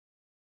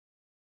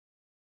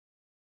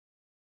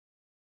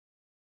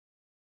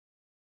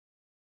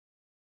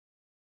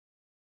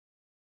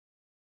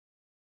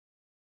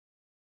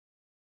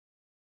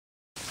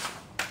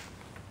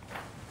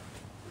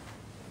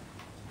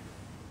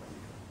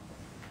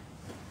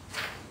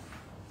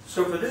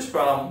So for this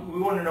problem,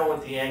 we want to know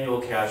what the annual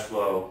cash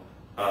flow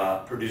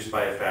produced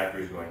by a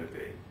factory is going to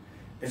be.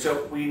 And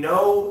so we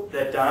know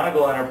that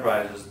Donegal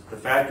Enterprises, the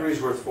factory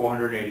is worth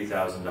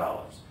 $480,000.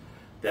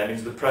 That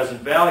means the present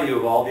value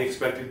of all the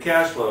expected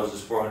cash flows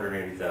is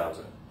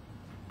 $480,000.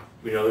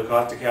 We know the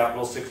cost of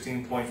capital is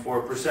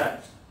 16.4%.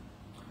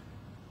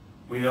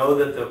 We know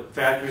that the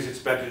factory is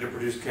expected to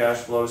produce cash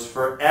flows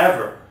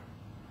forever,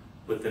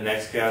 with the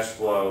next cash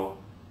flow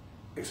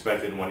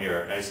expected in 1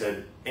 year. And I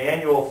said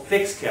annual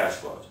fixed cash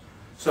flows.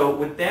 So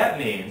what that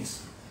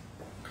means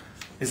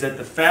is that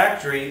the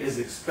factory is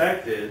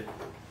expected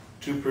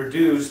to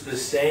produce the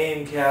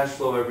same cash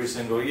flow every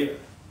single year.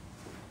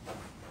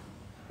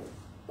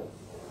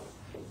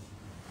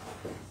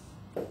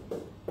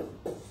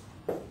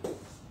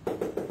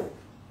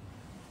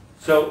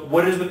 So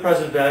what is the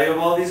present value of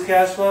all these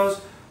cash flows?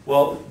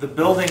 Well, the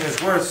building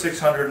is worth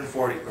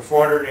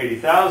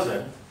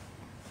 $480,000.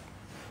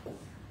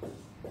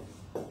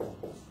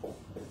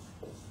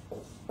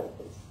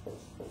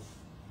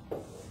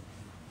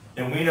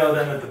 And we know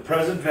then that the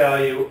present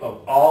value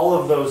of all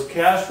of those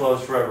cash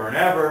flows forever and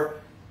ever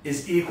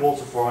is equal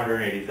to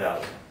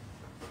 $480,000.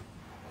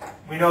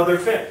 We know they're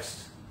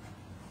fixed.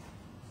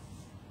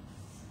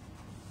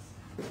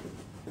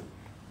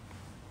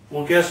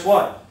 Well, guess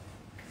what?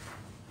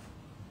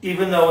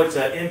 Even though it's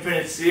an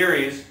infinite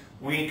series,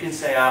 we can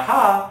say,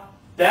 aha,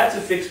 that's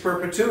a fixed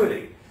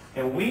perpetuity.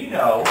 And we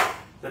know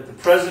that the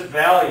present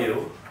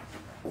value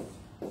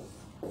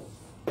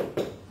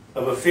of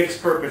a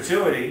fixed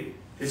perpetuity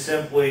is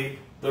simply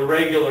the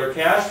regular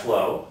cash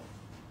flow,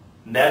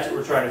 and that's what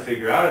we're trying to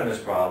figure out in this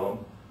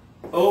problem,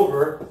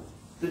 over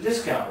the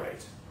discount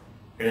rate.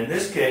 And in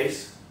this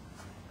case,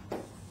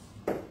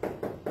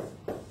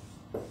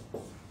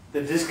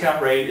 the discount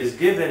rate is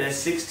given as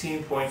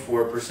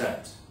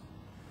 16.4%.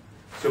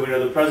 So we know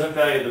the present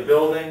value of the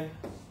building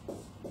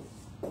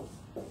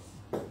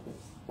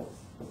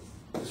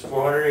is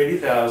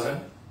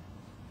 $480,000.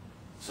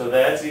 So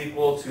that's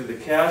equal to the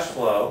cash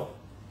flow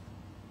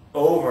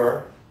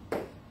over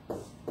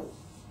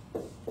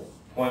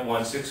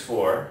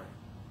 0.164.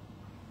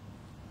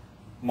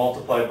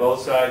 Multiply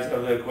both sides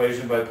of the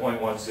equation by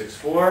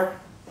 0.164.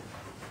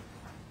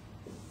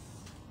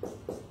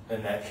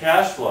 And that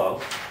cash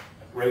flow,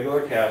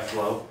 regular cash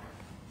flow,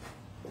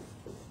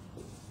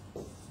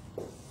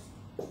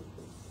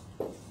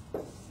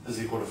 is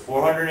equal to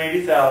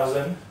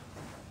 480,000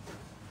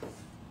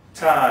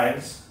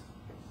 times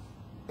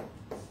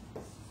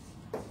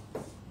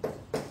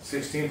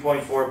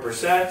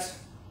 16.4%,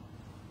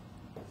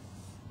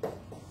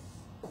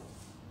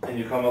 and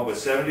you come up with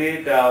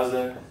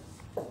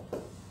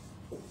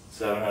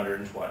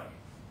 78,720.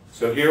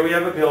 So here we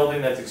have a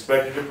building that's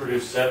expected to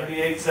produce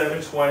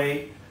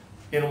 78,720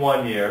 in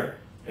 1 year.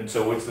 And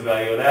so what's the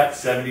value of that?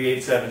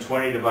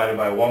 78,720 divided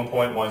by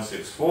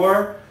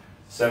 1.164.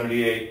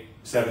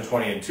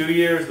 78,720 in 2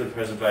 years. The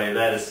present value of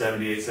that is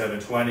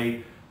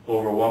 78,720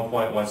 over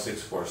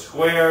 1.164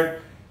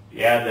 squared.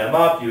 You add them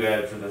up. You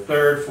add it for the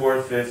third,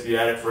 fourth, fifth. You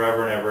add it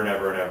forever and ever and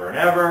ever and ever and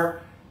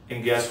ever.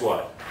 And guess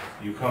what?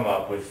 You come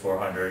up with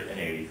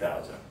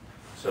 480,000.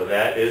 So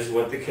that is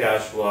what the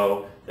cash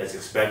flow that's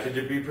expected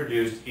to be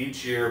produced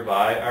each year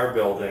by our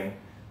building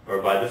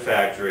or by the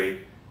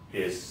factory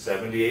is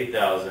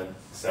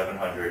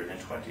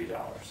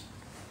 $78,720.